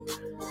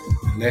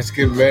Let's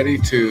get ready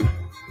to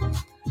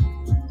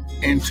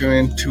enter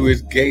into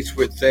his gates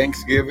with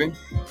thanksgiving,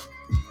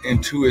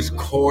 into his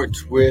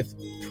courts with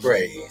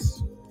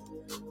praise.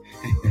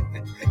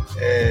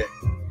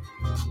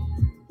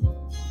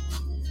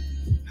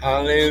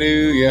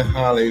 Hallelujah,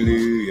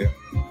 hallelujah.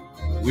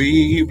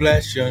 We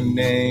bless your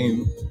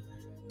name.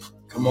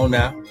 Come on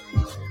now.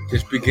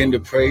 Just begin to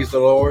praise the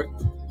Lord.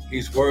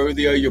 He's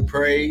worthy of your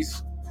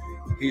praise.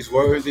 He's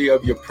worthy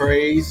of your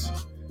praise.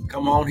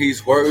 Come on,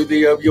 he's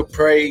worthy of your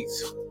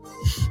praise.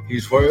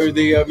 He's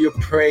worthy of your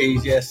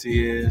praise. Yes,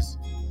 he is.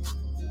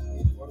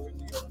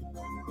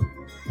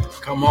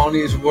 Come on,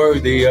 he's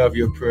worthy of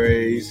your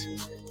praise.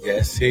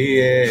 Yes, he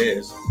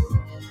is.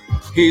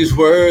 He's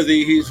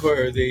worthy,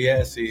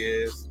 yes, he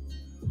is.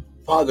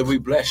 Father, we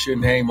bless your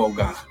name, oh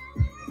God.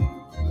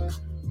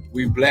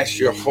 We bless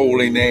your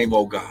holy name,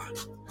 oh God.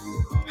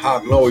 How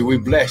glory, we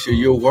bless you.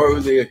 You're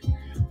worthy.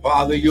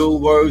 Father, you're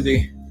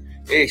worthy.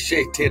 Hey,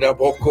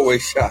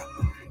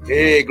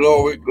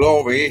 glory,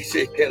 glory.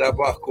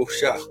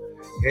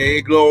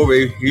 Hey,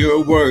 glory,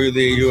 you're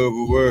worthy,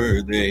 you're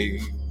worthy.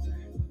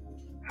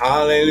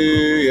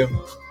 Hallelujah.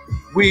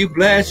 We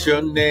bless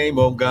your name,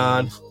 oh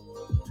God.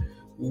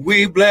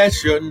 We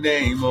bless your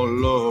name, oh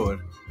Lord.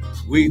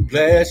 We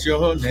bless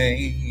your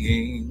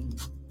name.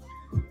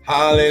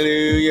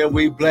 Hallelujah.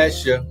 We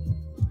bless you.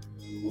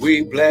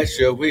 We bless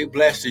you. We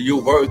bless you.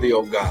 You're worthy,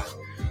 oh God.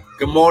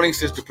 Good morning,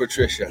 Sister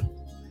Patricia.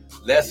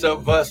 Less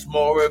of us,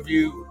 more of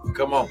you.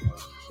 Come on.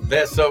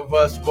 Less of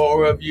us,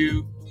 more of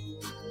you.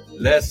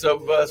 Less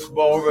of us,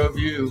 more of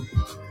you.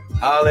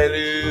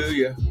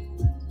 Hallelujah.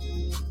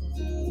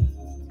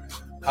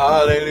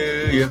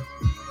 Hallelujah.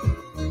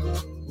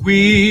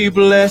 We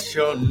bless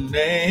your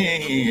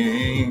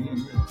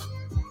name.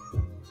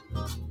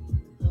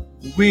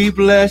 We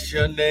bless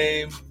your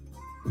name.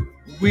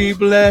 We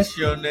bless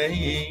your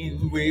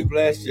name. We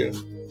bless you.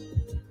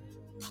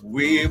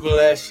 We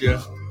bless you.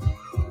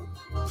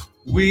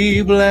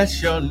 We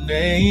bless your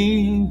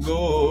name.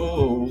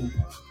 Oh,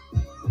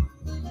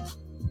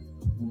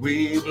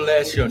 we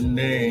bless your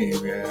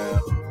name. Yeah.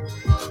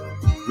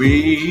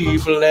 We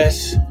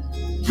bless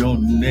your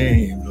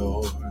name,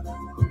 Lord.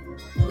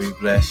 We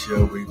bless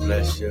you. We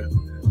bless you.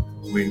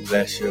 We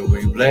bless you.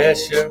 We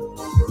bless you.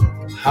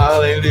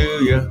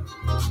 Hallelujah.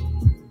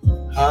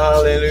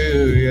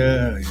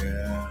 Hallelujah.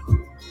 Yeah.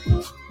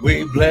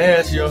 We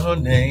bless your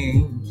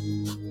name.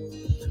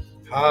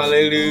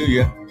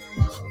 Hallelujah.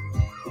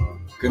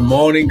 Good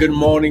morning, good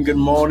morning, good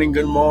morning,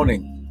 good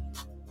morning.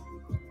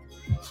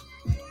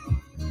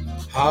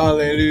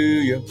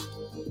 Hallelujah.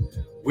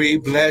 We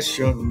bless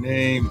your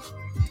name.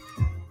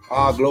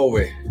 Our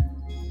glory.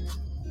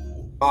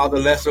 Father,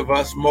 less of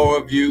us, more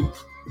of you.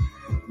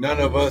 None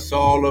of us,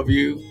 all of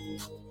you.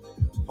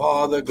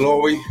 Father,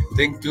 glory,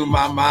 think through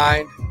my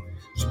mind.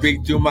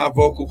 Speak through my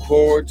vocal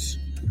cords.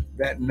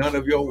 That none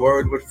of your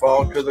word would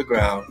fall to the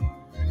ground.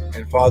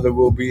 And Father,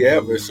 we'll be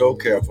ever so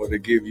careful to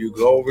give you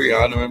glory,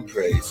 honor, and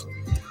praise.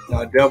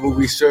 Now, devil,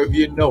 we serve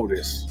you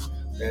notice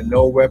that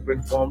no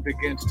weapon formed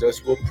against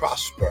us will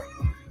prosper.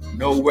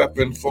 No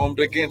weapon formed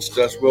against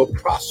us will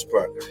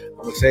prosper. I'm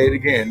going to say it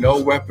again.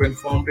 No weapon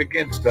formed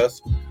against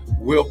us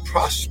will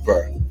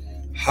prosper.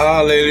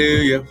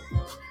 Hallelujah.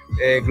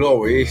 Hey,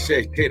 glory.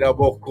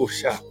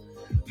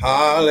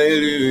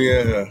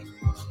 Hallelujah.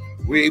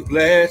 We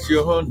bless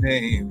your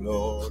name,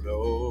 Lord.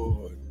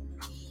 Lord.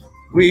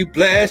 We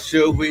bless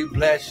you. We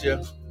bless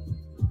you.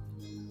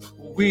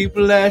 We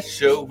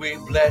bless you. We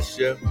bless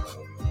you.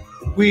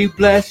 We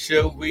bless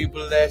you. We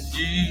bless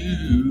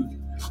you.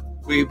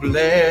 We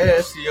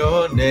bless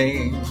your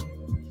name.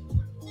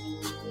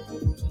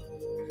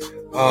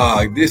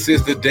 This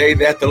is the day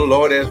that the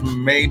Lord has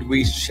made.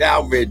 We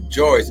shall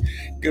rejoice.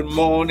 Good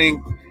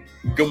morning.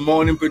 Good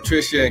morning,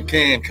 Patricia and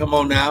Ken. Come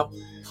on now.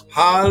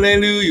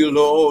 Hallelujah,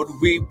 Lord.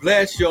 We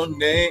bless your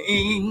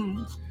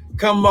name.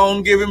 Come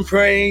on, give him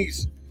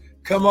praise.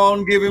 Come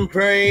on, give him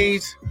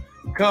praise.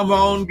 Come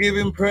on, give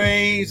him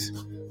praise.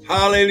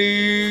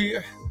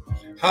 Hallelujah.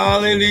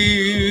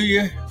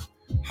 Hallelujah.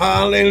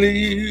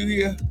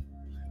 Hallelujah.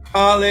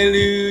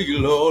 Hallelujah,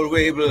 Lord.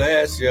 We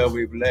bless you.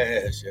 We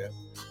bless you.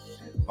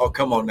 Oh,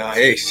 come on now.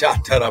 Hey,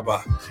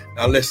 shataraba.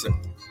 Now listen,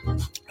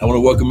 I want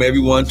to welcome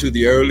everyone to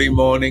the early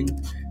morning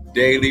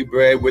daily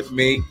bread with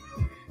me,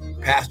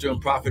 Pastor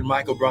and Prophet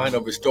Michael Bryan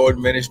of Restored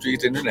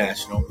Ministries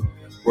International,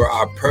 where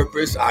our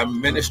purpose, our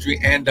ministry,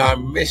 and our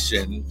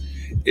mission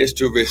is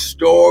to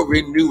restore,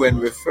 renew,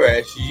 and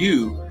refresh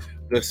you,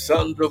 the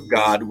sons of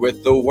God,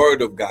 with the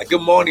word of God.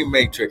 Good morning,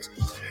 Matrix.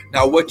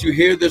 Now, what you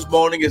hear this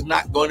morning is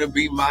not going to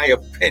be my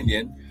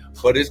opinion,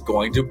 but it's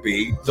going to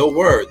be the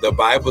word. The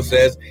Bible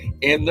says,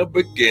 in the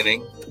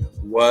beginning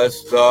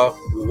was the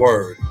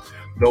word.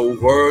 The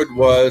word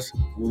was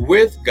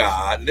with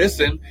God.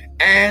 Listen,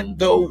 and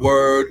the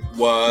word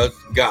was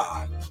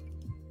God.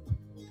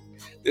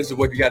 This is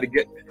what you got to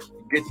get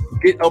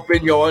up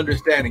in your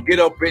understanding. Get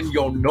up in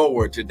your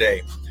knower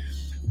today.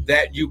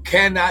 That you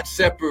cannot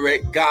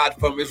separate God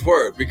from his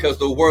word, because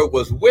the word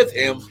was with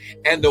him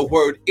and the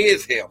word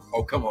is him.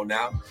 Oh, come on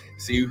now.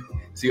 See,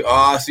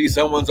 See,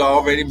 someone's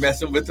already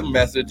messing with the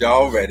message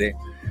already.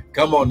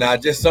 Come on now,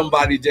 just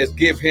somebody just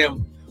give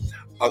him.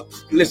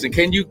 Listen,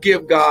 can you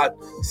give God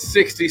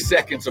 60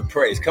 seconds of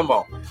praise? Come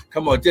on,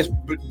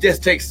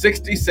 just take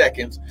 60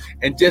 seconds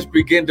and just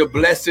begin to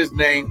bless his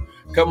name.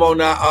 Come on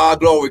now,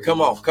 glory.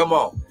 Come on.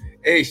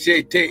 Hey, come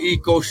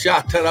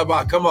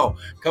on.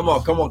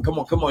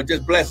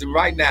 Just bless him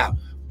right now.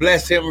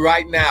 Bless him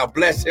right now.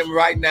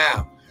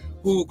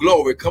 Ooh,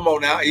 glory. Come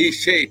on now.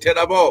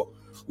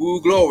 Ooh,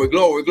 glory.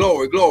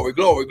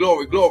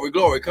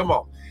 Come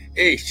on.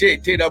 Hey,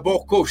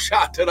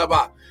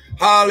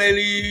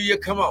 hallelujah.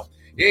 Come on.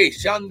 Hey,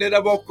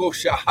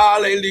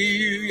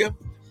 hallelujah.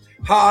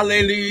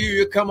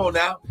 Hallelujah. Come on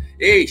now.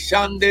 Hey,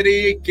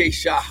 hallelujah,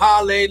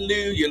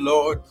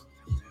 Lord.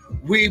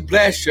 We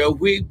bless you.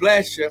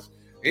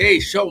 Hey,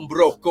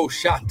 Shombroko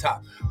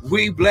Shata.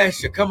 We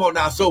bless you. Come on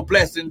now. So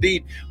blessed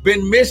indeed.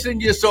 Been missing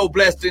you. So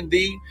blessed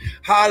indeed.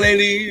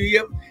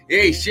 Hallelujah.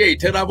 Hey, She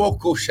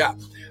Teraboko Sha.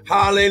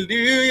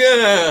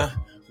 Hallelujah.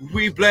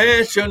 We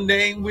bless your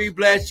name. We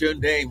bless your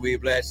name. We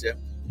bless you.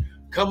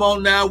 Come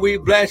on now. We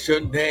bless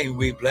your name.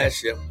 We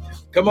bless you.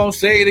 Come on.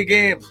 Say it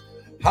again.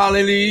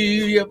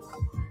 Hallelujah.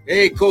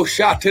 Hey,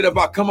 Kosha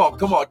Terabaka.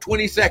 Come on.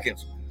 20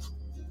 seconds.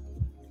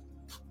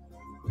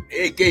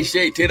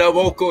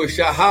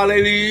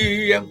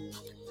 Hallelujah.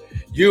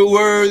 You're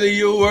worthy.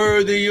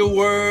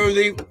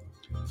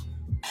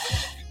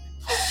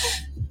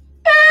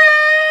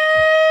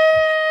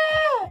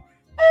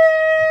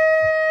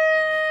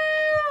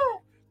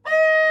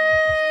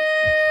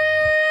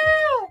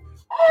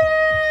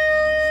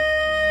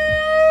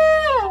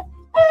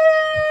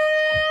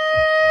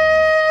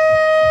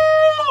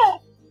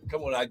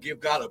 Come on, I give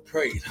God a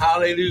praise.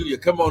 Hallelujah.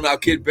 Come on now,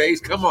 Kid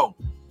Bass. Come on.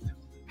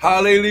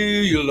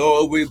 Hallelujah,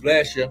 Lord, we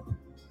bless you.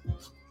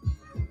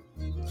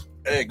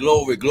 Hey,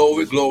 glory.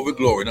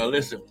 Now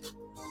listen.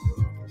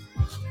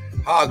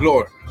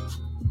 Glory.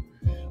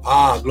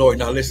 Glory.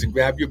 Now listen,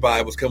 grab your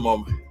Bibles. Come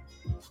on.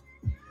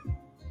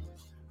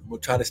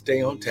 We'll try to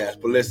stay on task,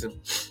 but listen.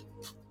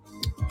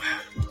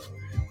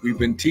 We've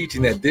been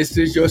teaching that this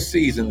is your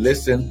season.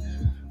 Listen.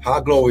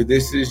 Glory.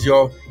 This is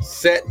your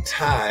set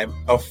time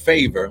of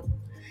favor,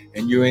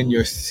 and you're in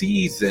your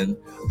season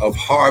of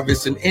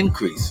harvest and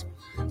increase.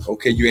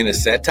 Okay, you're in a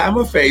set time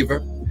of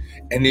favor,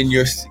 and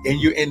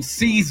you're in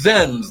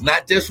seasons,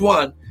 not just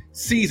one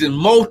season,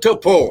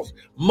 multiples,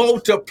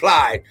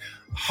 multiplied,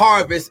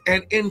 harvest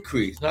and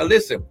increase. Now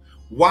listen,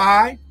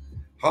 why?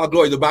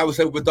 Glory. The Bible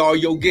said, with all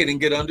your getting,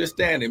 get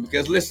understanding.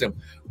 Because listen,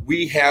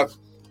 we have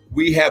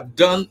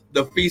done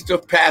the Feast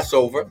of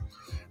Passover.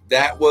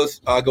 That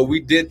was we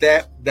did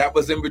that. That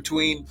was in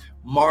between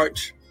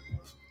March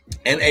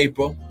and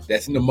April.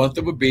 That's in the month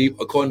of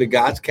Abib, according to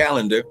God's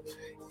calendar.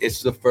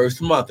 It's the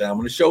first month, and I'm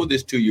going to show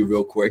this to you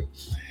real quick.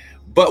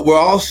 But we're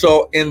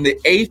also in the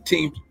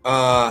 18th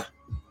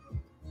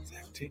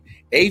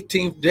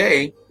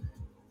day,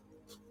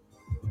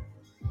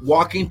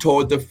 walking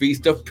toward the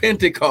Feast of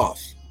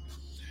Pentecost.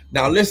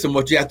 Now listen,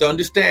 what you have to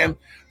understand,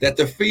 that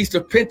the Feast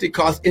of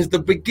Pentecost is the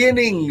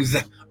beginnings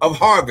of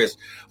harvest.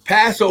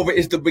 Passover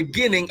is the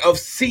beginning of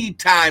seed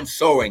time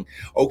sowing.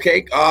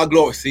 Okay,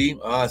 glory. See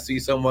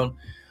someone.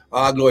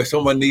 Glory.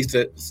 Someone needs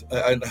to.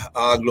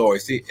 Glory.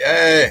 See.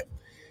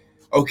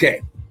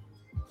 Okay.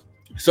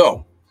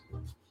 So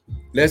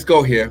let's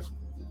go here.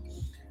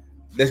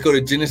 Let's go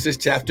to Genesis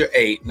chapter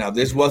 8. Now,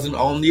 this wasn't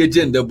on the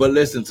agenda, but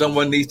listen,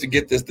 someone needs to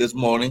get this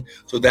morning,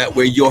 so that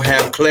way you'll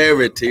have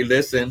clarity.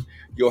 Listen,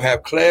 you'll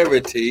have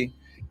clarity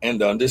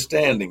and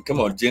understanding. Come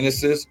on,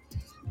 Genesis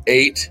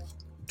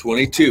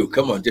 8:22.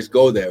 Come on, just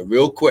go there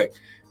real quick.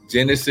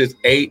 Genesis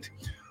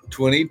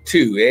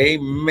 8:22.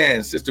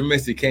 Amen. Sister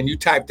Missy, can you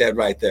type that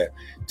right there?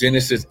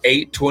 Genesis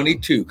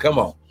 8:22. Come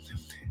on.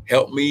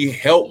 Help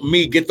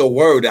me get the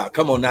word out.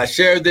 Come on now,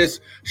 share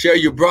this, share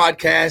your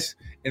broadcast,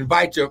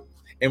 invite your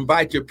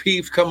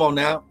peeps. Come on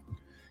now.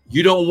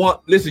 You don't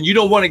want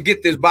to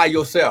get this by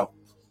yourself.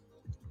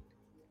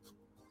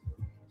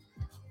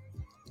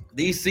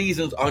 These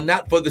seasons are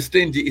not for the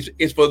stingy.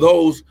 It's for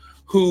those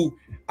who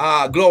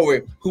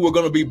glory, who are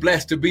going to be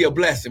blessed to be a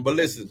blessing. But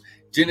listen,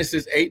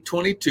 Genesis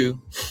 8:22.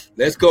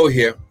 Let's go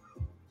here.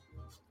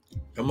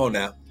 Come on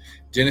now.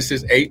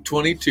 Genesis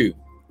 8:22.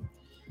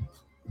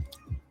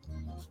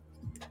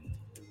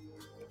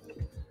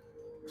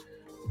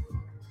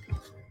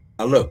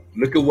 Now look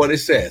at what it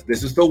says.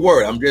 This is the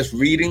word. I'm just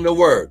reading the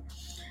word.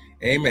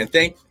 Amen.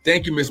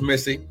 Thank you, Miss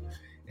Missy.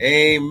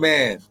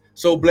 Amen.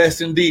 So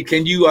blessed indeed.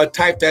 Can you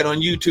type that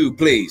on YouTube,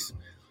 please?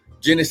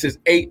 Genesis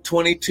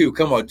 8:22.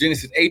 Come on,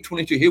 Genesis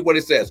 8:22. Hear what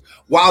it says.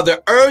 While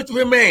the earth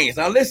remains.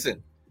 Now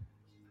listen.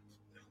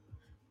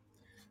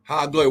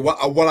 Glory.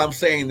 While I'm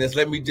saying this,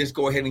 let me just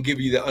go ahead and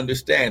give you the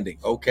understanding.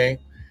 Okay.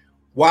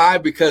 Why?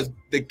 Because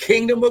the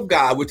kingdom of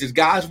God, which is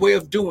God's way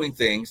of doing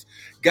things,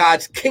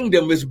 God's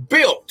kingdom is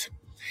built.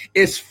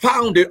 It's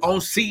founded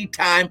on seed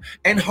time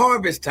and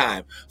harvest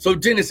time. So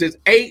Genesis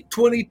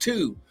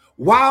 8:22.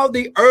 while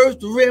the earth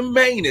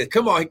remaineth.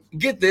 Come on,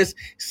 get this.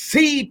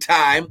 Seed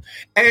time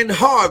and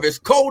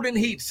harvest, cold and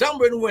heat,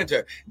 summer and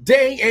winter,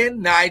 day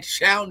and night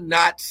shall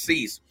not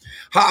cease.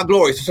 High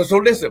glory. So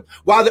listen,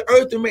 while the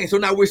earth remains. So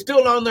now we're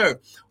still on earth.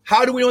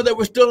 How do we know that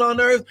we're still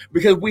on earth?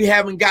 Because we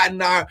haven't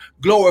gotten our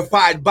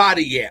glorified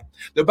body yet.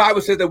 The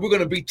Bible says that we're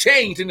going to be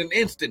changed in an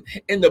instant,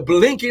 in the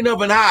blinking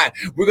of an eye.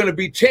 We're going to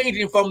be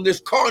changing from this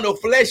carnal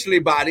fleshly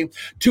body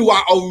to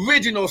our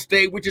original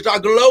state, which is our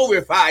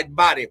glorified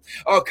body.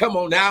 Oh, come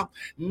on now.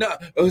 No,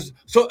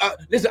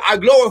 listen, our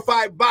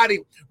glorified body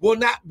will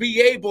not be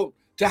able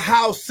to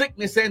house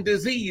sickness and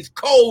disease,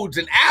 colds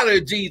and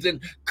allergies and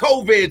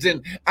COVIDs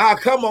and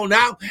come on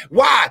now.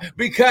 Why?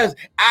 Because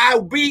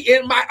I'll be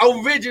in my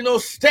original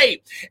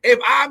state. If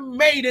I'm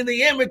made in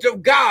the image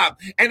of God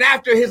and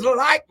after his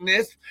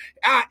likeness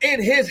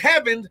in his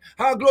heavens,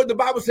 glory, the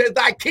Bible says,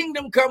 thy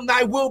kingdom come,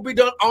 thy will be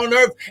done on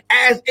earth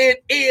as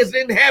it is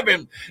in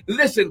heaven.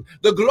 Listen,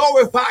 the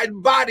glorified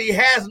body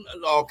has,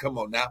 oh, come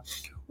on now.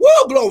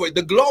 Whoa, glory,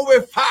 the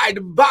glorified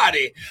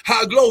body,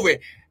 glory,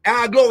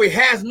 our glory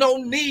has no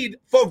need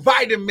for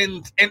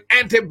vitamins and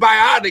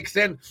antibiotics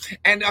and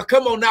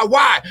come on now.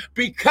 Why?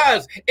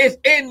 Because it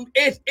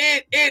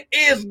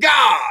is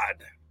God.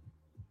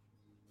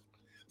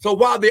 So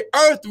while the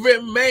earth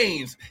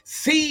remains,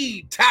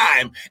 seed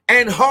time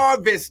and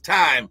harvest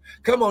time.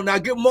 Come on now.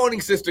 Good morning,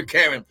 Sister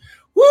Karen.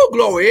 Woo,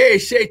 glory.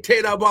 Seed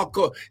time.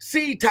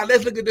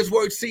 Let's look at this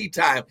word seed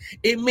time.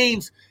 It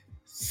means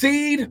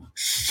seed,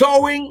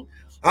 sowing,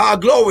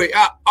 glory,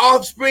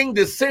 offspring,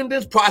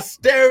 descendants,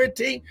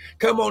 posterity.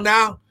 Come on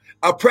now.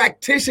 A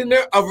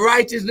practitioner of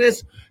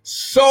righteousness,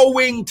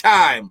 sowing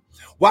time.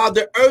 While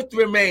the earth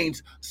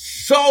remains,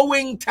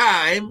 sowing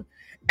time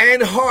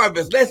and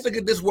harvest. Let's look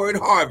at this word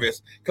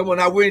harvest. Come on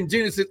now. We're in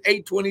Genesis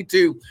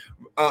 8:22.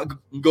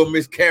 Go,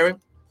 Miss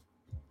Karen.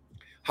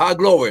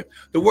 Glory.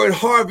 The word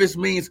harvest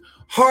means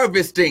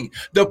harvesting.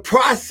 The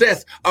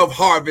process of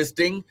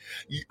harvesting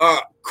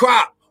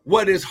crop.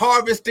 What is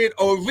harvested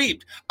or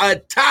reaped, a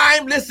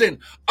time, listen,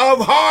 of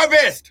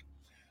harvest.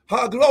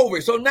 Glory.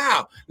 So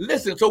now,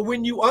 listen, so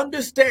when you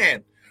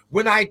understand,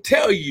 when I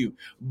tell you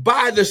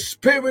by the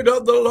Spirit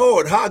of the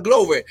Lord,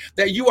 glory,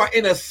 that you are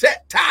in a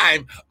set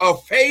time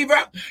of favor,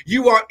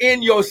 you are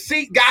in your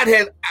seat. God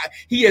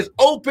he has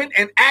opened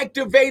and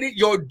activated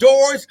your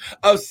doors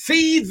of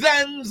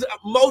seasons,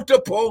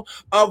 multiple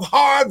of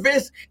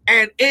harvest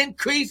and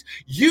increase.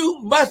 You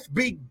must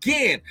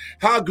begin,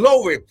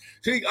 glory,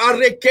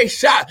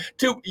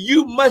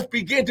 you must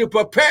begin to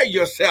prepare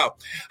yourself.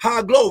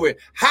 Glory.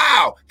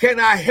 How can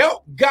I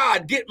help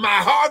God get my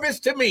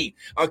harvest to me?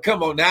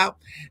 Come on now.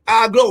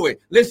 Glory.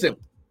 Listen,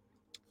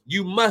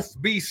 you must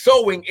be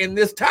sowing in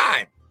this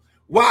time.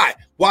 Why?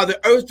 While the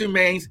earth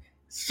remains,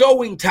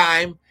 sowing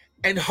time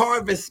and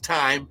harvest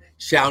time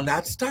shall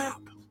not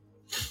stop.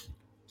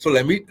 So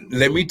let me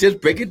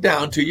just break it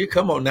down to you.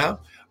 Come on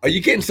now. Are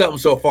you getting something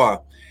so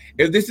far?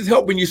 If this is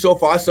helping you so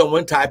far,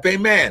 someone type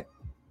amen.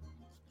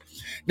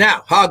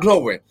 Now,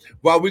 glory.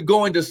 While we're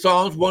going to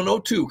Psalms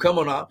 102, come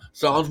on now.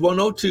 Psalms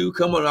 102,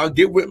 come on now.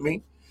 Get with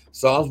me.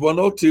 Psalms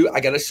 102. I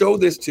got to show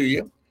this to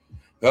you.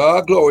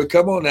 Glory,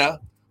 come on now.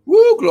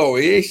 Woo,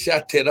 glory.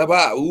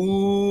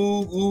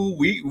 Ooh,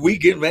 we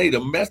getting ready to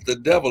mess the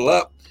devil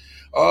up.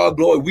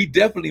 Glory, we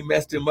definitely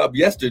messed him up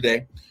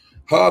yesterday.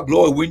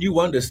 Glory, when you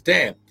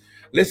understand.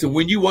 Listen,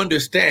 when you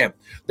understand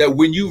that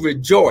when you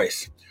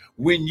rejoice,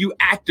 when you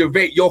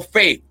activate your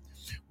faith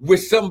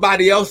with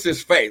somebody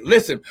else's faith.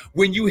 Listen,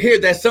 when you hear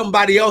that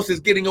somebody else is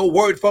getting a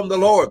word from the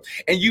Lord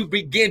and you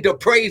begin to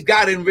praise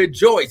God and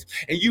rejoice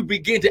and you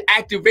begin to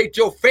activate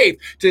your faith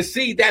to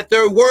see that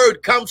their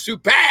word comes to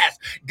pass,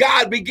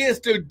 God begins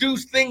to do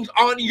things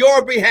on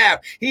your behalf.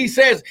 He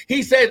says,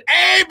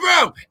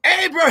 Abraham,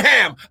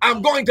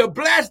 I'm going to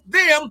bless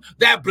them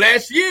that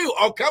bless you.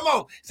 Oh, come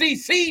on. See,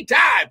 seed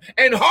time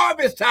and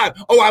harvest time.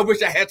 Oh, I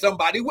wish I had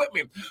somebody with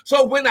me.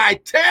 So when I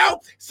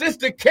tell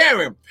Sister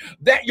Karen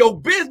that your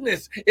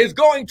business is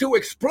going to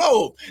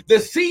explode, the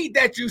seed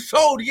that you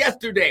sowed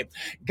yesterday,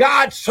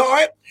 God saw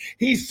it.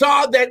 He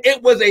saw that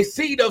it was a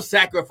seed of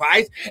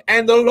sacrifice,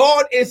 and the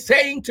Lord is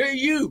saying to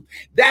you,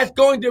 that's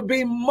going to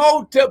be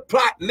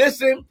multiplied.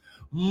 Listen,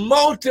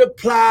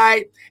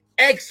 multiplied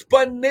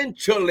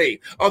exponentially.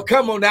 Oh,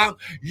 come on now.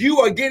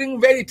 You are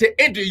getting ready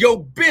to enter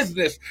your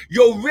business,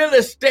 your real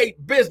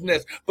estate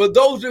business. For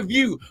those of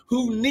you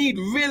who need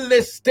real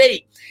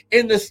estate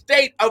in the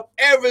state of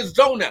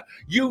Arizona,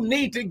 you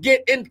need to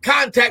get in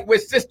contact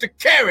with Sister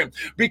Karen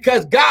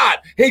because God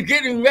is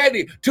getting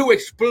ready to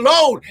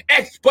explode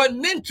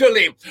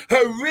exponentially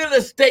her real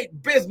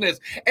estate business.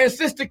 And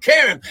Sister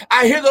Karen,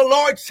 I hear the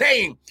Lord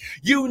saying,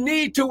 you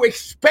need to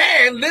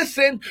expand,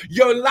 listen,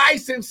 your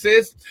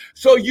licenses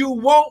so you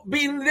won't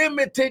be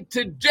limited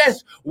to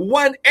just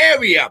one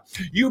area.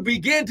 You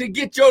begin to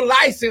get your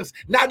license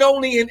not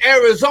only in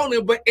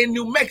Arizona, but in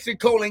New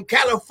Mexico and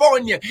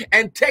California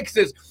and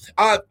Texas.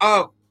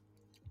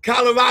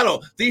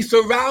 Colorado, the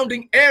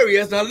surrounding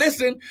areas. Now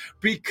listen,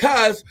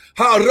 because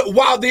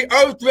while the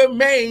earth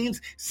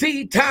remains,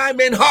 seed time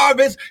and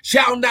harvest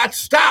shall not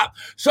stop.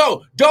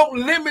 So don't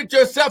limit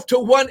yourself to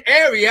one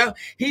area.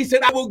 He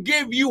said, I will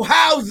give you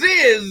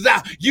houses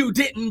you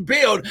didn't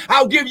build.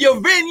 I'll give you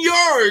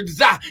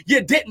vineyards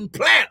you didn't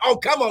plant. Oh,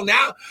 come on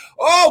now.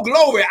 Oh,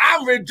 glory.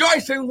 I'm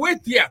rejoicing with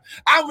you.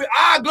 Glory.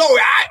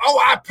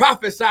 I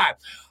prophesy.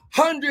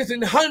 Hundreds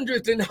and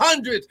hundreds and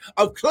hundreds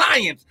of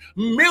clients,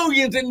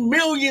 millions and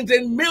millions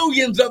and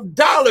millions of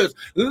dollars.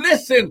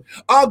 Listen,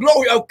 our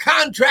glory of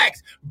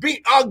contracts,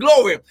 be our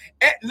glory.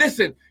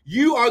 Listen,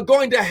 you are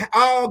going to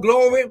our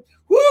glory.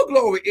 Woo,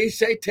 glory.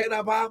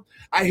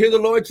 I hear the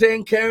Lord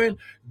saying, Karen,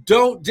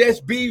 don't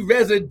just be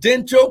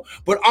residential,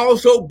 but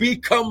also be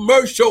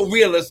commercial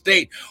real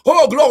estate.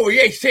 Oh, glory.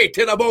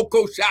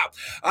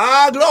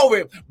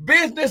 Glory.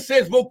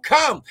 Businesses will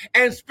come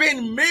and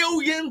spend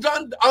millions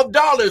of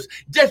dollars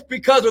just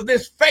because of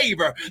this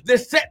favor,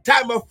 this set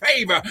time of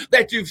favor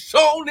that you've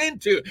sown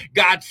into.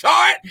 God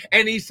saw it,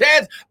 and he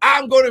says,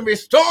 I'm going to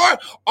restore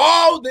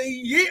all the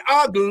year.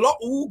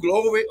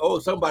 Glory. Oh,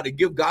 somebody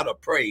give God a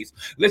praise.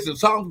 Listen,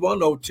 Psalms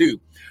 102,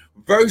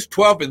 verse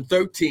 12 and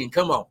 13.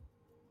 Come on.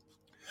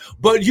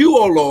 But you,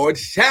 O Lord,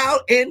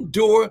 shall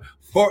endure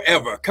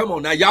forever. Come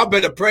on now, y'all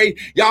better pray.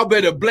 Y'all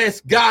better bless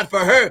God for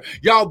her.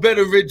 Y'all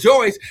better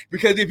rejoice,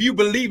 because if you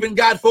believe in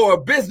God for a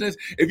business,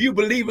 if you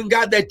believe in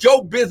God that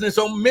your business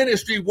or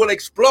ministry will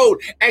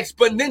explode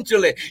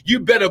exponentially, you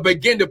better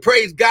begin to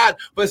praise God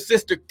for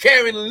Sister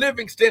Karen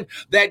Livingston,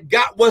 that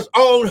God was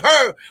on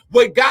her.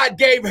 What God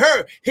gave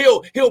her,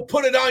 he'll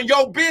put it on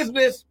your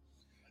business.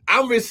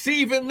 I'm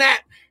receiving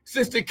that,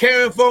 Sister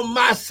Karen, for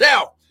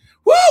myself.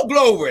 Woo,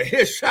 glory.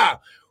 Here's shout.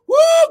 Woo,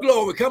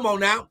 glory. Come on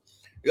now.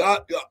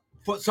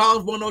 For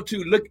Psalms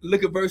 102,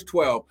 look at verse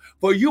 12.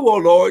 For you, O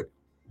Lord,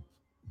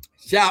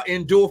 shall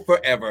endure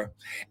forever,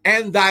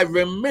 and thy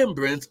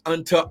remembrance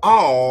unto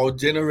all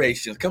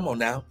generations. Come on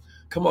now.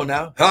 Come on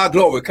now.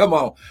 Glory. Come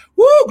on.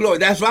 Woo, glory.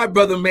 That's right,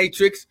 Brother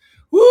Matrix.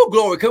 Woo,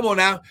 glory. Come on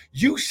now.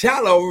 You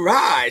shall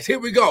arise. Here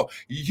we go.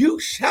 You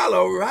shall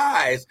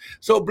arise.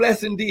 So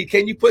blessed indeed.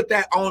 Can you put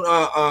that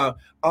on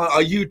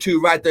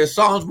YouTube right there?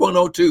 Psalms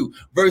 102,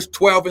 verse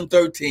 12 and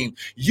 13.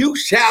 You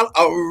shall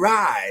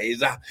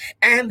arise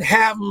and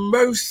have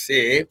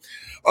mercy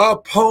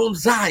upon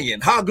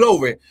Zion.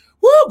 Glory.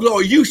 Woo,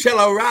 glory. You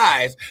shall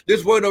arise.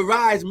 This word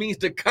arise means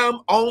to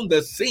come on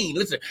the scene.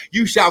 Listen,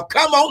 you shall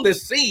come on the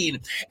scene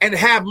and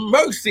have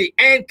mercy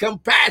and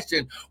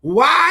compassion.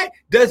 Why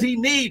does he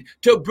need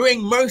to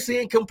bring mercy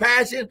and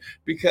compassion?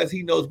 Because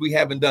he knows we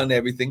haven't done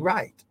everything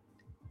right.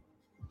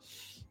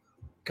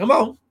 Come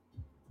on.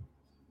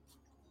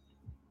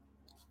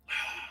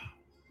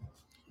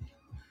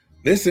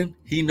 Listen,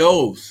 he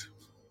knows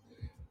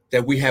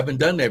that we haven't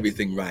done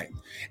everything right,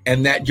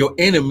 and that your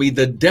enemy,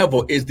 the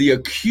devil, is the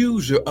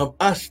accuser of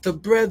us, the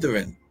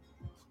brethren.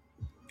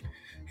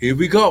 Here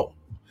we go.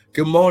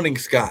 Good morning,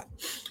 Scott.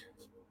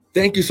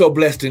 Thank you, so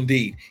blessed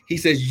indeed. He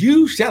says,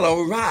 you shall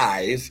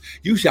arise,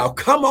 you shall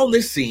come on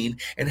the scene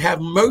and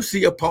have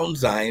mercy upon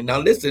Zion. Now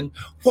listen,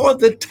 for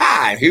the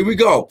time, here we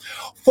go,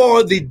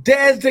 for the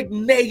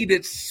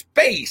designated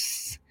space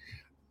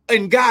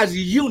in God's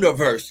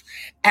universe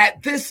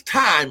at this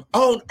time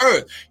on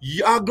earth,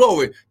 our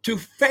glory, to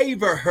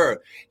favor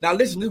her. Now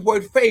listen, this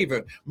word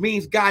favor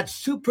means God's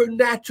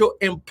supernatural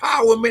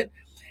empowerment,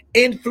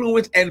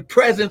 influence, and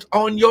presence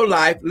on your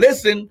life.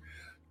 Listen,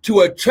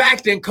 to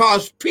attract and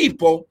cause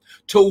people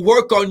to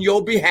work on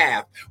your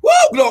behalf. Woo,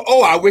 glory.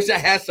 Oh, I wish I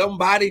had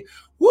somebody.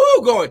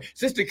 Woo, going.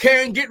 Sister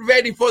Karen, get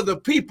ready for the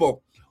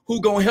people who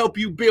gonna help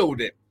you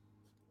build it.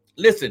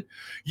 Listen,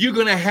 you're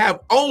gonna have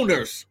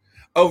owners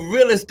of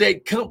real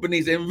estate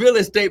companies and real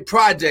estate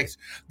projects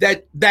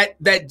that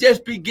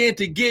just begin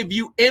to give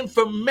you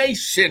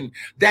information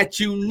that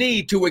you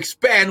need to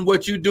expand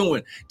what you're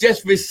doing.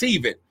 Just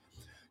receive it.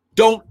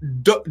 Don't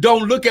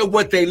look at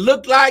what they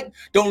look like.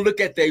 Don't look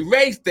at their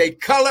race, their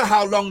color,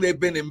 how long they've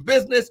been in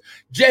business.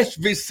 Just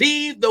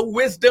receive the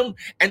wisdom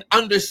and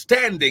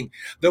understanding.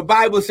 The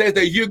Bible says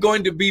that you're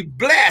going to be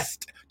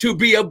blessed to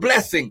be a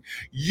blessing.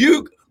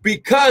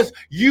 Because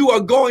you are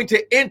going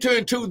to enter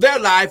into their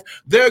life,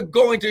 they're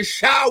going to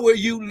shower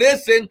you.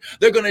 Listen,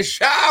 they're going to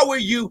shower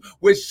you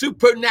with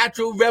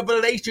supernatural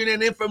revelation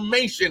and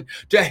information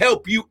to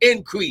help you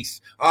increase.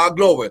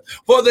 Glory.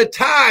 For the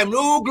time,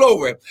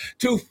 glory,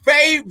 to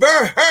favor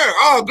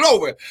her.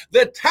 Glory.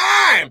 The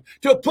time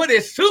to put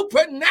his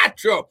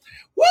supernatural.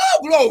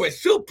 Woo, glory,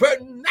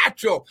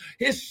 supernatural.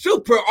 His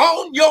super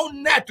on your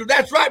natural.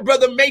 That's right,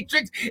 Brother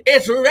Matrix.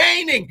 It's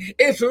raining.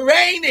 It's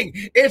raining.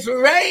 It's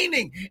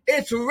raining.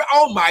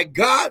 Oh my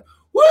God.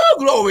 Woo,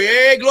 glory.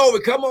 Hey,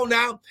 glory. Come on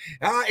now.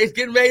 It's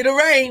getting ready to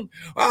rain.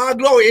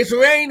 Glory. It's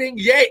raining.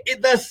 Yeah,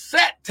 the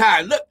set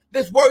time. Look,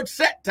 this word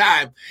set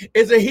time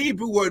is a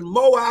Hebrew word,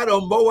 moad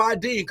or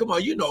moadim. Come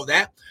on, you know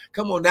that.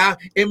 Come on now.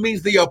 It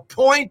means the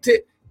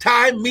appointed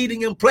time,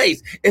 meeting, and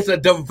place. It's a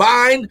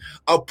divine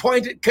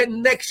appointed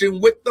connection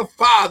with the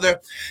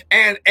Father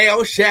and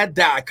El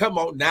Shaddai. Come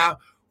on now.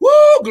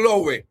 Woo,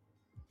 glory.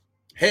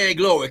 Hey,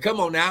 glory. Come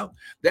on now.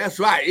 That's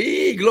right.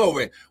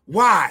 Glory.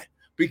 Why?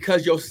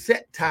 Because your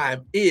set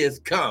time is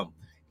come.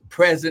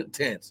 Present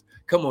tense.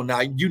 Come on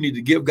now. You need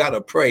to give God a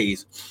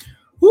praise.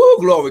 Woo,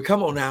 glory.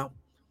 Come on now.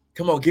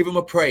 Come on. Give him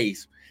a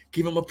praise.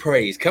 Give him a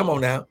praise. Come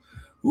on now.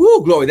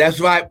 Woo, glory.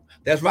 That's right.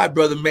 That's right,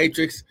 Brother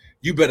Matrix.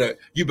 You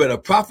better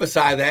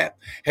prophesy that.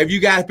 Have you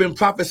guys been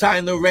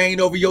prophesying the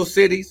rain over your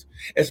cities,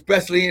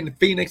 especially in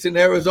Phoenix and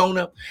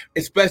Arizona,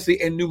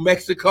 especially in New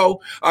Mexico?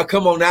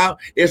 Come on now.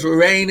 It's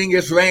raining,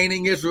 it's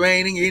raining, it's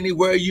raining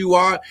anywhere you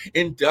are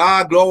in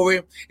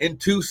glory, in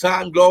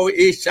Tucson, glory,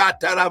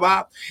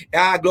 Ishataraba,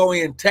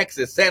 glory in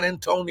Texas, San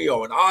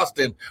Antonio, and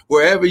Austin,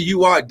 wherever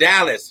you are,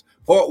 Dallas,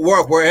 Fort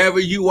Worth, wherever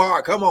you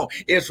are. Come on.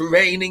 It's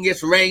raining.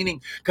 It's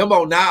raining. Come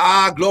on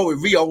now. Glory.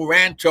 Rio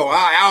Rancho.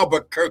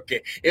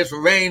 Albuquerque. It's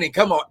raining.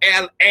 Come on.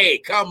 LA.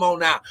 Come on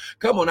now.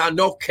 Come on now.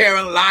 North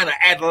Carolina.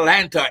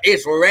 Atlanta.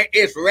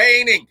 It's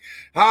raining.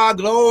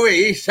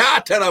 Glory.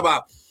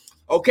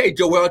 Okay,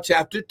 Joel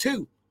chapter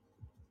 2.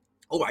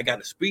 Oh, I got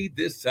to speed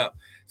this up.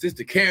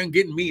 Sister Karen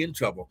getting me in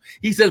trouble.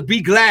 He says,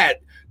 be glad.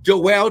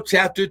 Joel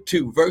chapter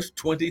 2, verse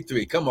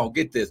 23. Come on,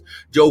 get this.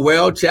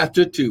 Joel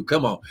chapter 2.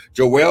 Come on.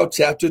 Joel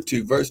chapter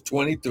 2, verse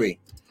 23.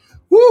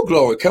 Woo,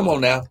 glory. Come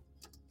on now.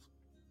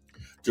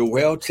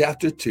 Joel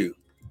chapter 2,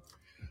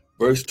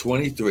 verse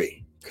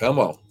 23. Come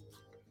on.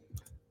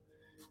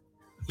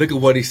 Look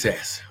at what he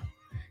says.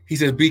 He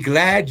says, be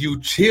glad,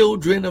 you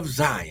children of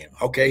Zion.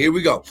 Okay, here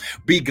we go.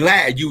 Be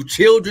glad, you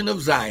children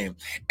of Zion,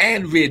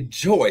 and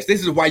rejoice.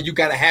 This is why you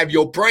got to have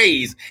your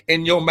praise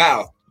in your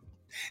mouth.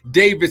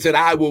 David said,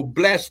 I will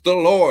bless the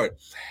Lord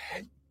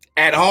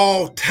at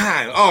all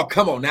times. Oh,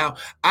 come on now.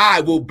 I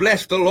will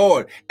bless the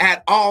Lord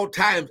at all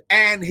times,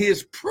 and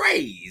his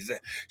praise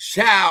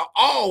shall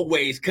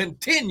always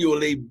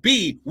continually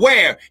be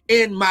where?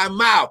 In my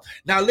mouth.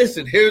 Now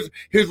listen, here's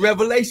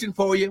revelation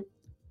for you.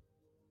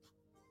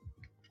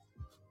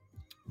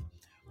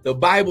 The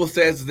Bible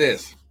says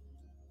this: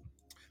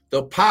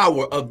 the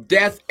power of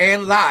death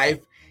and life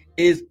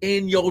is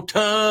in your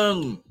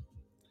tongue.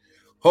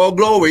 Oh,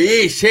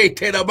 glory.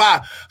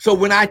 So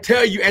when I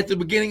tell you at the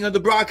beginning of the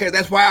broadcast,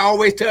 that's why I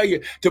always tell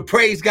you to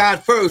praise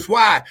God first.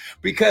 Why?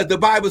 Because the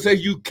Bible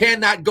says you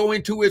cannot go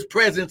into his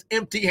presence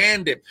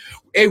empty-handed.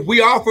 If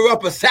we offer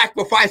up a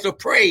sacrifice of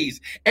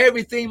praise,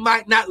 everything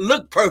might not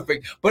look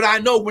perfect, but I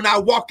know when I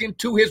walk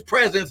into his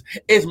presence,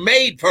 it's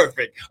made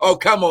perfect. Oh,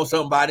 come on,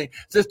 somebody.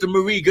 Sister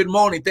Marie, good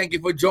morning. Thank you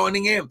for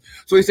joining in.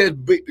 So he says,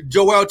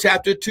 Joel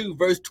chapter 2,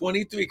 verse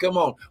 23. Come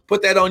on,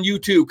 put that on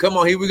YouTube. Come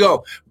on, here we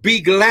go. Be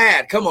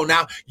glad. Come on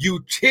now.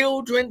 You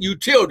children.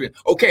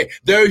 Okay,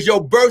 there's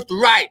your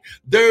birthright.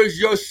 There's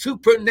your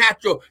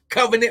supernatural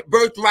covenant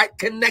birthright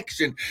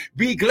connection.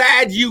 Be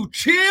glad, you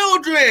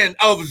children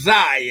of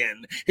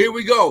Zion. Here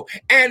we go.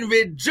 And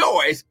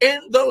rejoice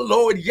in the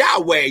Lord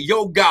Yahweh,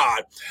 your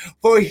God,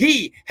 for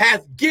he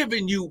hath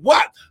given you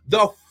what?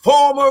 The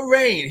former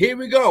rain. Here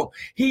we go.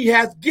 He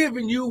has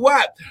given you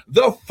what?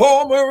 The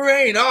former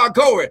rain.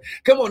 Glory.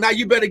 Come on now,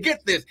 you better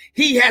get this.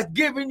 He has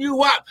given you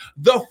what?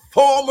 The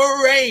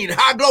former rain.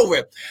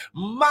 Glory.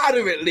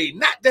 Moderately,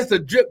 not just a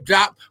drip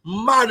drop,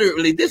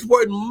 moderately. This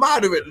word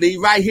moderately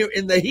right here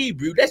in the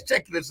Hebrew. Let's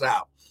check this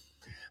out.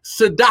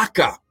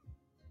 Tzedakah.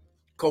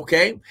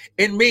 Okay.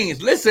 It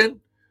means, listen,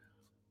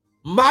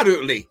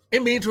 moderately.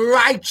 It means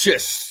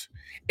righteous.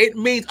 It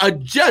means a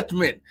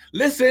judgment.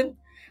 Listen.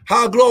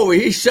 Glory.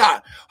 He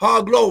shot.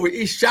 Glory.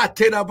 He shot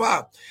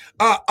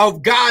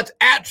of God's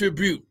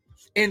attribute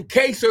in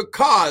case or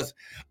cause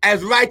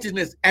as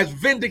righteousness, as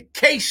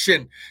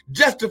vindication,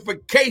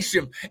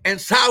 justification, and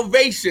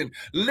salvation.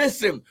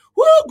 Listen.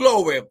 Woo,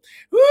 glory.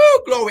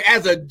 Woo, glory.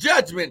 As a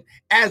judgment,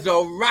 as a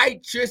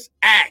righteous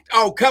act.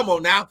 Oh, come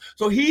on now.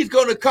 So he's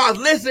going to cause,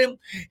 listen,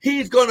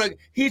 he's going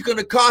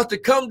to cause to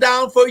come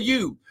down for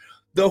you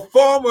the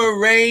former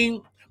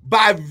rain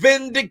by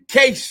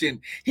vindication.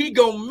 He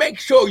gonna make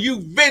sure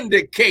you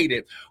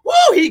vindicated. Woo,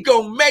 he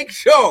gonna make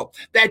sure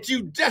that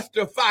you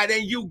justified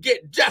and you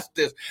get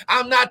justice.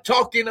 I'm not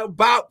talking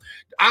about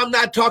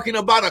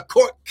a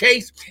court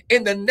case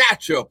in the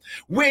natural.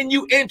 When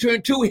you enter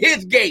into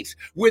his gates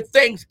with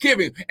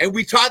thanksgiving, and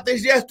we taught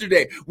this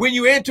yesterday, when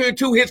you enter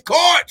into his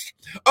courts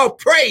of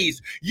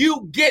praise,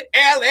 you get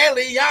El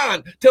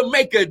Elyon to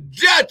make a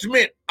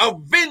judgment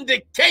of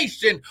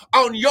vindication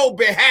on your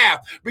behalf.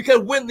 Because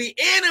when the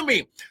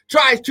enemy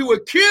tries to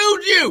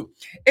accuse you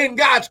in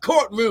God's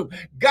courtroom,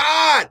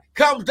 God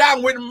comes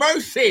down with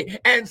mercy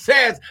and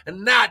says,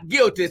 not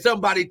guilty.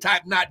 Somebody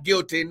type not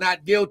guilty,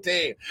 not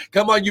guilty.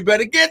 Come on, you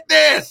better get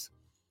this.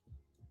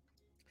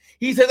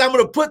 He says, I'm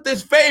going to put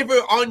this favor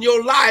on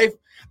your life.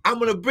 I'm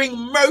going to bring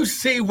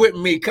mercy with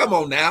me. Come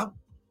on now.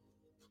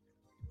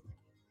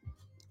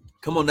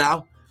 Come on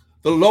now.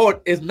 The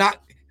Lord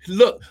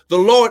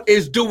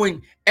is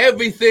doing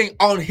everything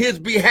on his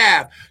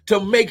behalf to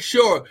make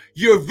sure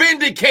you're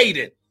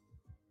vindicated.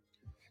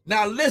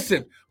 Now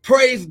listen,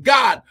 praise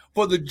God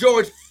for the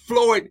George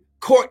Floyd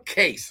court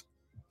case.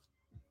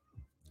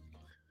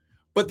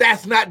 But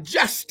that's not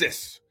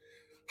justice.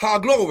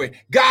 Glory.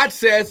 God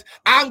says,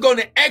 I'm going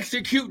to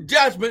execute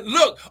judgment,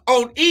 look,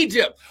 on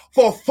Egypt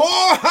for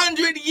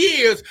 400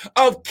 years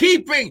of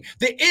keeping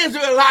the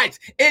Israelites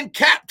in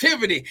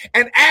captivity.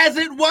 And as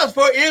it was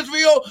for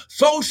Israel,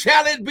 so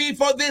shall it be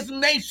for this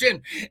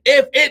nation.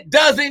 If it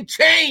doesn't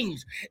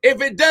change,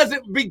 if it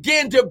doesn't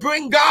begin to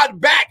bring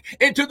God back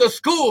into the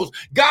schools,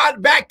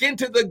 God back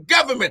into the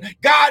government,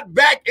 God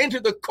back into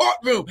the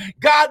courtroom,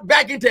 God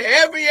back into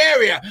every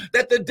area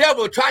that the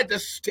devil tried to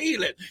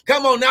steal it.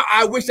 Come on now,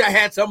 I wish I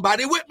had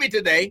somebody with me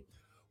today.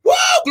 Woo,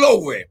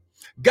 glory.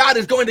 God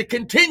is going to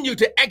continue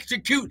to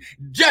execute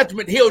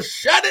judgment. He'll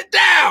shut it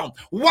down.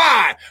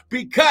 Why?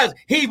 Because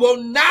he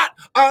will not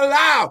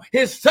allow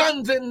his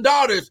sons and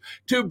daughters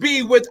to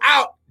be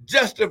without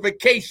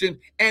justification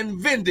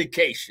and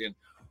vindication.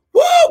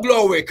 Woo,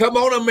 glory. Come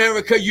on,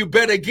 America, you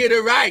better get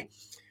it right.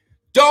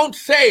 Don't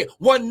say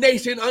one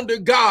nation under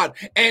God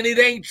and it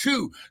ain't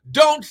true.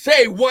 Don't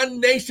say one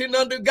nation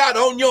under God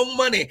on your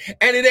money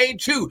and it ain't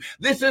true.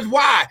 This is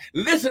why.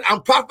 Listen,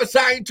 I'm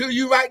prophesying to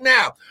you right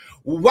now.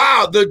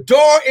 While the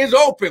door is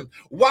open,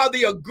 while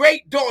the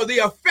great door,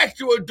 the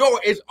effectual door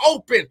is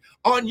open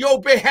on your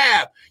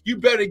behalf, you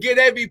better get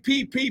every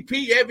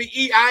PPP, every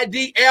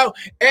EIDL,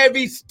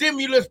 every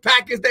stimulus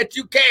package that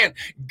you can.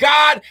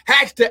 God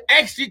has to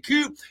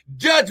execute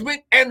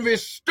judgment and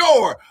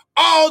restore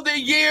all the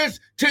years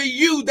to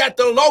you that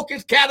the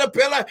locust,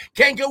 caterpillar,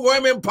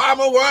 cankerworm, and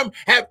palmer worm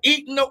have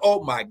eaten.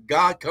 Oh my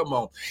God, come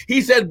on.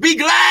 He says, be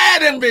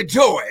glad and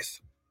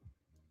rejoice,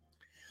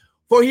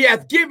 for he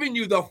hath given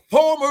you the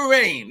former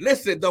rain.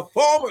 Listen,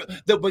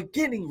 the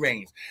beginning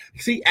rains.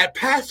 See, at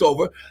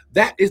Passover,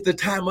 that is the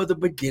time of the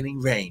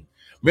beginning rain.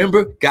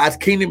 Remember, God's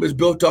kingdom is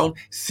built on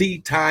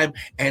seed time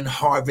and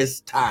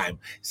harvest time.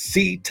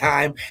 Seed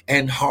time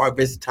and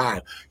harvest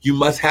time. You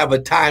must have a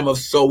time of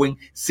sowing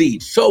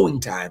seed, sowing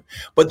time.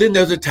 But then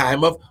there's a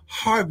time of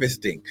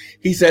harvesting.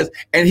 He says,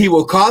 and he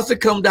will cause to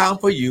come down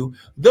for you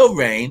the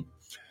rain,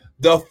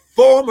 the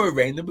former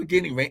rain, the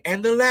beginning rain,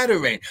 and the latter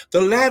rain.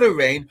 The latter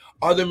rain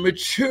are the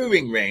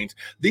maturing rains.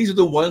 These are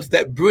the ones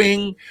that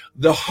bring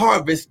the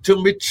harvest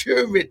to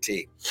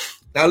maturity.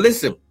 Now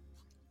listen.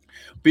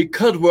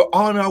 Because we're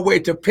on our way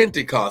to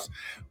Pentecost.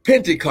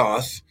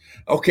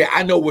 Okay,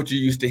 I know what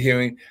you're used to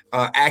hearing,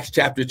 Acts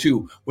chapter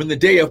 2. When the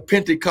day of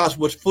Pentecost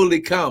was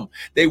fully come,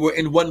 they were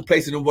in one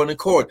place and in one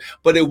accord.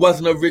 But it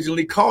wasn't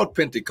originally called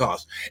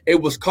Pentecost. It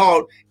was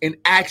called in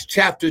Acts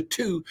chapter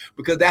 2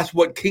 because that's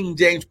what King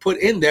James put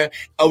in there.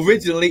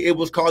 Originally, it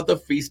was called the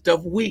Feast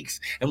of Weeks.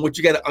 And what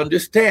you got to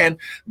understand,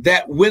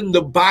 that when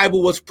the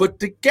Bible was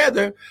put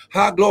together,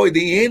 glory,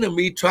 the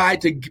enemy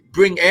tried to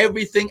bring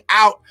everything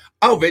out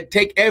of it,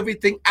 take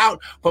everything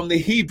out from the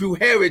Hebrew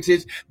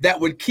heritage that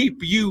would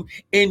keep you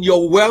in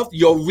your wealth,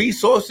 your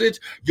resources,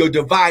 your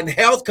divine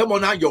health, come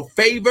on now, your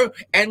favor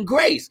and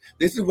grace.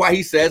 This is why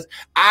he says,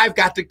 I've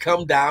got to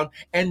come down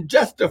and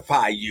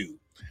justify you.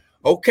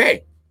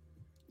 Okay.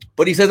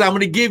 But he says, I'm going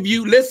to give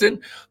you,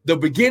 listen, the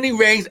beginning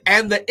rains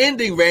and the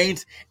ending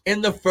rains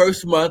in the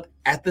first month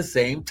at the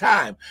same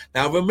time.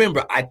 Now,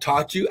 remember, I've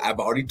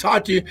already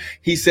taught you.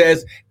 He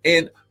says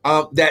in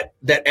that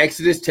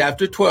Exodus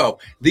chapter 12,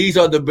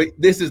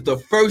 this is the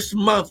first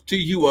month to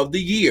you of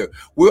the year.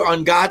 We're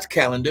on God's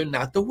calendar,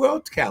 not the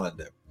world's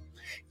calendar.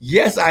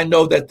 Yes, I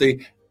know that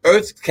the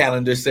Earth's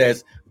calendar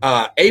says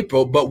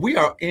April, but we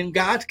are in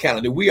God's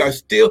calendar. We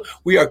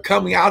are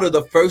coming out of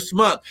the first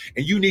month,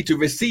 and you need to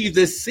receive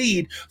this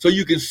seed so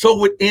you can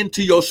sow it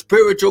into your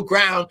spiritual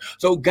ground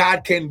so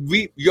God can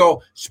reap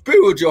your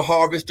spiritual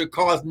harvest to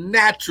cause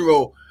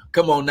natural,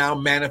 come on now,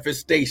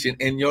 manifestation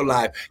in your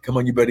life. Come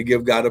on, you better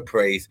give God a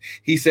praise.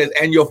 He says,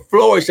 and your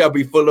floor shall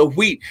be full of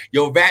wheat.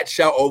 Your vat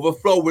shall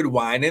overflow with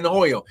wine and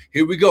oil.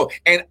 Here we go.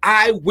 And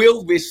I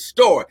will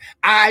restore.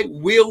 I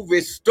will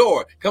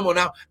restore. Come on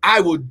now. I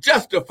will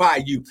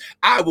justify you.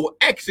 I will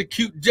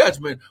execute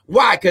judgment.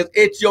 Why? Because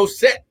it's your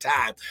set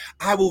time.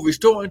 I will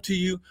restore unto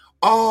you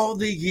all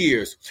the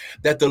years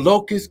that the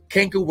locust,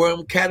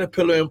 cankerworm,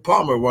 caterpillar, and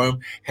palmer worm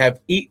have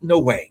eaten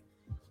away.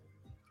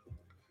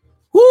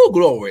 Woo,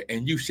 glory,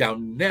 and you shall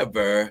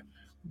never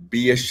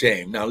be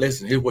ashamed. Now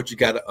listen, here's what you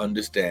got to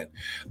understand.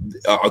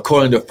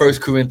 According to 1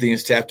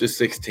 Corinthians chapter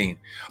 16,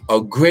 a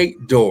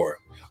great door,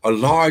 a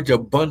large,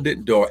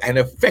 abundant door, an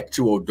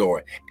effectual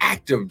door,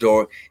 active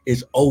door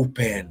is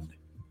open.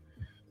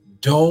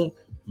 Don't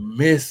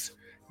miss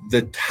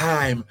the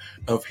time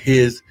of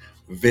his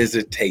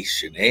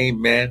visitation.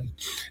 Amen.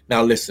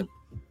 Now listen,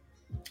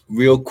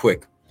 real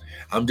quick.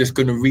 I'm just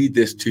going to read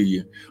this to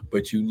you,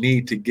 but you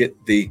need to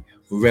get the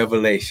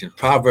revelation.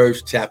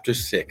 Proverbs chapter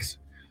 6.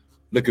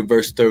 Look at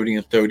verse 30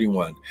 and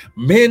 31.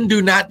 Men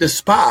do not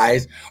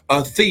despise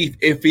a thief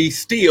if he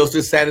steals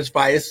to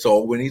satisfy his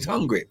soul when he's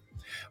hungry.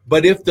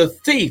 But if the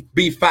thief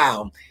be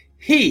found,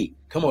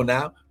 come on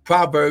now,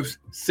 Proverbs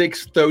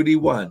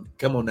 6:31.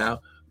 Come on now,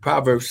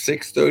 Proverbs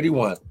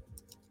 6:31.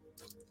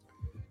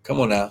 Come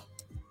on now.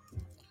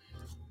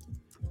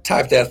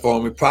 Type that for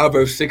me,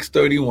 Proverbs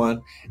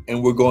 6:31,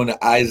 and we're going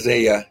to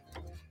Isaiah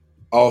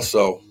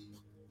also.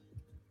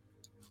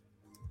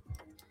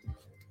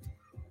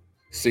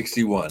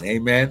 61.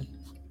 Amen.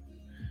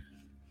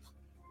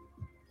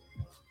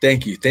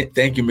 Thank you.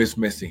 Thank you, Miss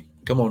Missy.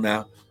 Come on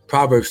now.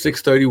 Proverbs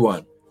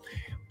 6:31.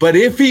 But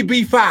if he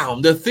be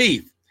found, the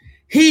thief,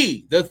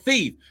 the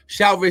thief,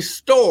 shall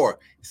restore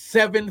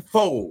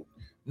sevenfold.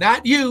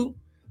 Not you,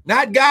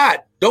 not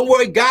God. Don't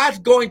worry, God's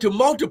going to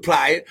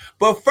multiply it.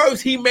 But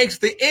first, he makes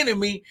the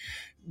enemy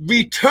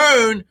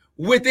return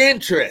with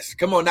interest.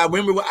 Come on now.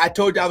 Remember what I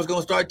told you I was going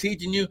to start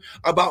teaching you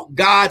about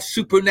God's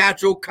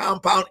supernatural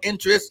compound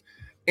interest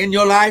in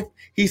your life?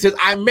 He says,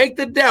 I make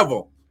the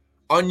devil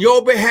on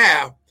your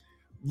behalf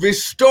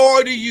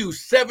restore to you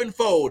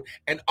sevenfold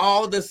and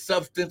all the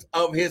substance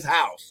of his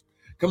house.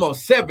 Come on,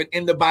 7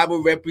 in the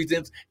Bible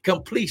represents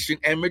completion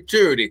and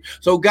maturity.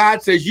 So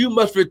God says you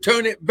must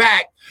return it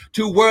back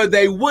to where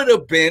they would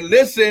have been,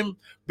 listen,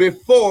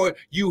 before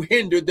you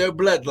hindered their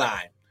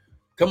bloodline.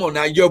 Come on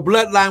now, your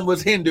bloodline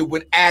was hindered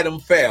when Adam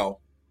fell.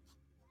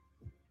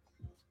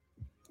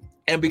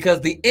 And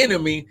because the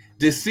enemy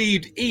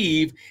deceived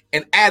Eve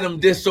and Adam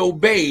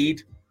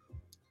disobeyed,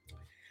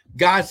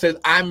 God says,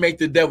 I make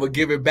the devil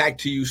give it back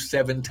to you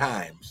 7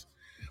 times.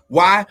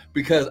 Why?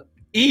 Because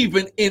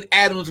even in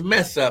Adam's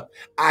mess up,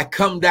 I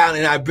come down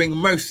and I bring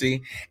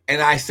mercy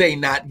and I say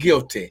not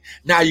guilty.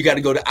 Now you got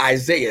to go to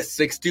Isaiah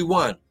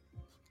 61.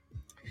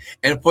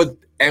 And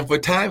for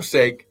time's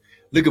sake,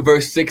 look at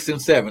verse 6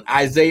 and 7.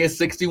 Isaiah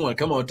 61.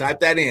 Come on, type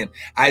that in.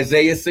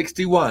 Isaiah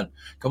 61.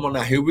 Come on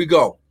now, here we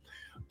go.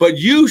 But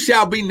you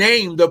shall be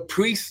named the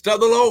priest of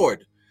the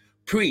Lord.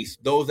 Priests,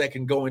 those that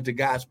can go into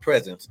God's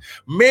presence.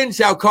 Men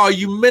shall call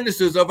you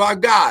ministers of our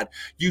God.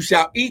 You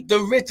shall eat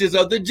the riches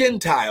of the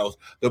Gentiles.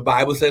 The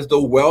Bible says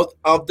the wealth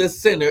of the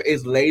sinner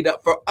is laid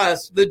up for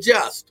us, the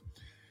just.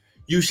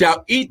 You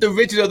shall eat the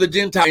riches of the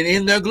Gentiles, and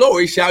in their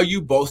glory shall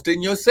you boast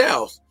in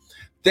yourselves.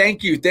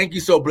 Thank you. Thank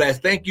you, so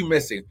blessed. Thank you,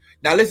 Missy.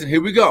 Now listen,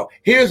 here we go.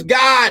 Here's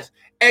God's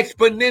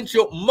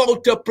exponential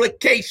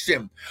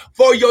multiplication.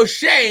 For your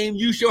shame,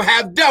 you shall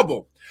have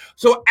double.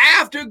 So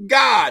after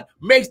God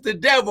makes the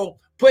devil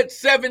put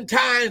 7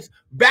 times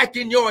back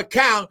in your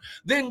account,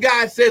 then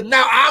God says,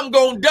 now I'm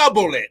going to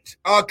double it.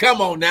 Oh, come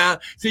on now.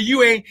 See,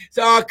 you ain't,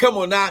 come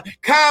on now.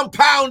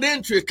 Compound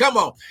interest, come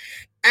on.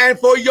 And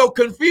for your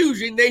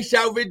confusion, they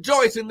shall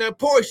rejoice in their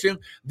portion,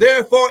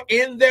 therefore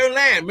in their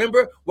land.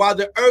 Remember, while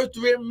the earth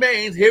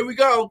remains, here we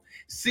go,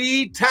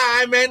 seed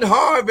time and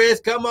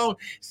harvest. Come on,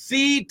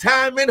 seed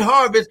time and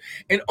harvest.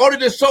 In order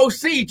to sow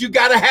seed, you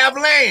got to have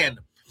land.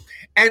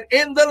 And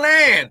in the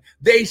land,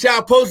 they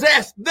shall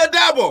possess the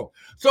double.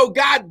 So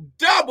God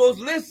doubles,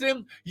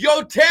 listen,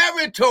 your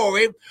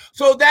territory,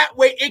 so that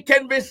way it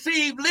can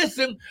receive,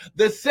 listen,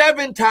 the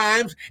 7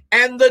 times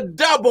and the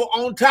double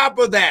on top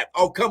of that.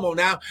 Oh, come on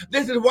now.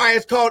 This is why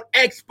it's called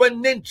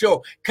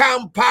exponential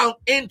compound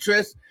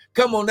interest.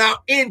 Come on now,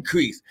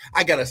 increase.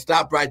 I got to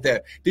stop right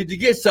there. Did you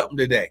get something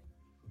today?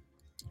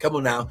 Come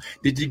on now.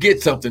 Did you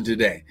get something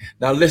today?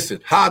 Now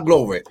listen, high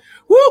glory.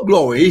 Woo,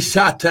 glory.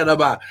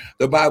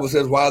 The Bible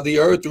says, while the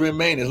earth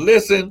remaineth.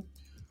 Listen.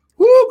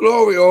 Woo,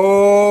 glory.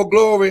 Oh,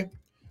 glory.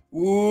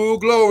 Woo,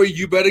 glory.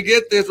 You better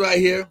get this right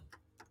here.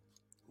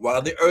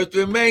 While the earth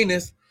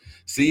remaineth,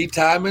 seed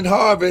time and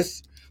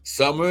harvest,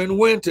 summer and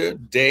winter,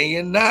 day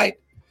and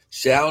night,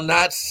 shall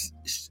not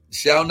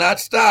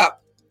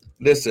stop.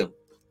 Listen.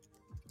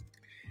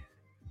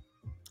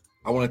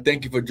 I want to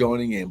thank you for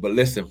joining in, but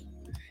listen.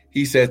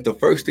 He says the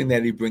first thing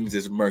that he brings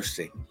is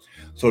mercy.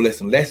 So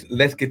listen,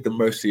 let's get the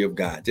mercy of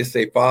God. Just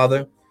say,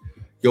 Father,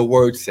 your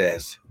word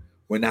says,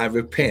 when I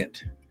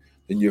repent,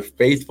 then you're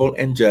faithful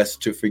and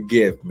just to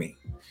forgive me.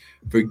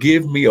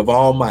 Forgive me of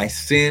all my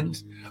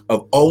sins,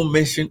 of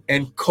omission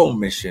and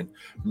commission,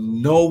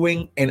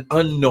 knowing and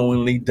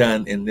unknowingly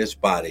done in this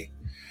body.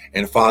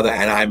 And Father,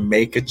 and I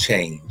make a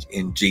change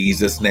in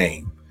Jesus'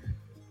 name.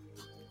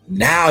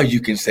 Now you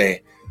can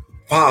say,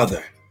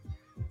 Father,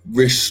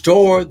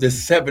 restore the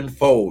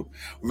 7-fold,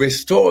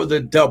 restore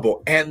the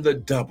double and the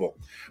double.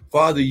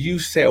 Father, you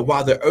said,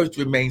 while the earth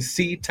remains,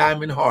 seed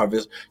time and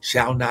harvest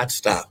shall not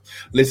stop.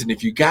 Listen,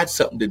 if you got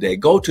something today,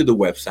 go to the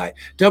website,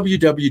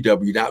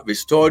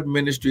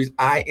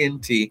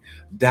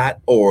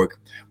 www.restoredministriesint.org.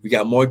 We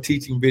got more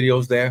teaching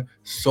videos there.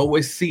 Sow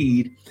a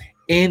seed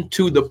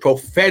into the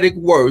prophetic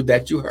word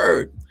that you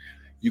heard.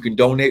 You can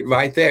donate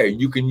right there.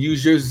 You can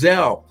use your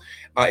Zelle.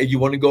 If you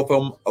want to go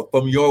from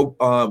your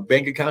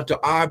bank account to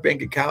our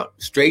bank account,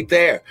 straight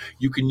there.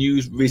 You can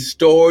use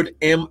restored,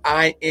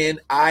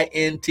 MININTL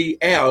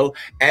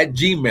at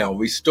Gmail,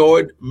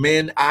 restored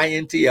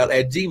MININTL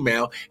at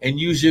Gmail, and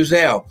use your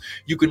Zelle.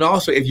 You can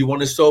also, if you want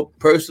to sow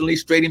personally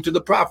straight into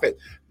the prophet,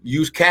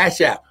 use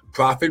Cash App.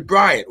 Prophet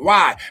Bryant.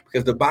 Why?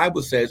 Because the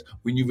Bible says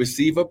when you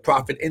receive a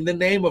prophet in the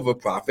name of a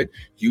prophet,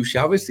 you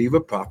shall receive a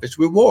prophet's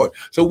reward.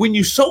 So when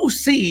you sow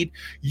seed,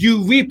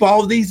 you reap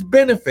all these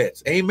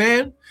benefits.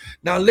 Amen.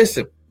 Now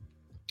listen,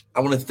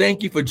 I want to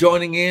thank you for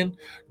joining in.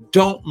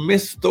 Don't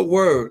miss the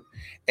word.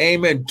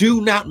 Amen.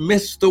 Do not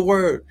miss the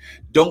word.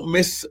 Don't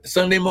miss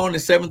Sunday morning,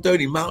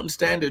 7:30 Mountain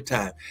Standard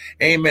Time.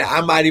 Amen.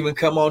 I might even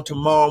come on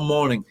tomorrow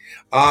morning,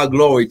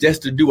 glory,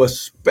 just to do a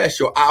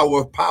special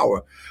hour of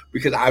power,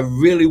 because I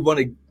really want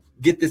to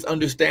get this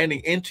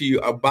understanding into you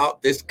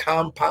about this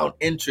compound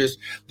interest,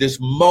 this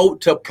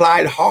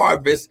multiplied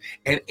harvest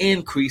and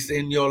increase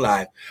in your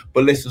life.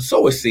 But listen,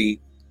 sow a seed.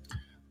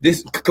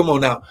 Come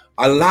on now,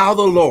 allow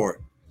the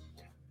Lord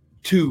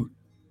to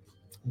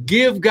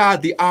give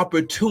God the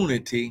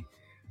opportunity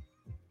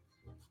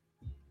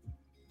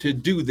to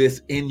do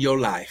this in your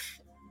life.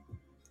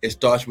 It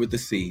starts with the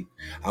seed.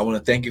 I want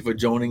to thank you for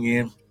joining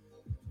in.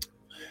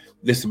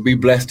 Listen, be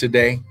blessed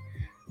today.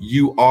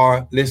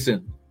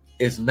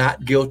 It's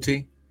not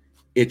guilty.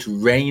 It's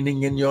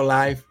reigning in your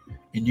life,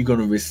 and you're going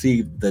to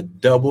receive the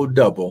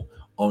double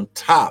on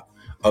top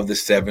of the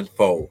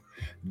sevenfold.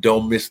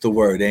 Don't miss the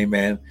word.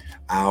 Amen.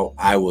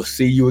 I will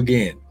see you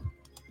again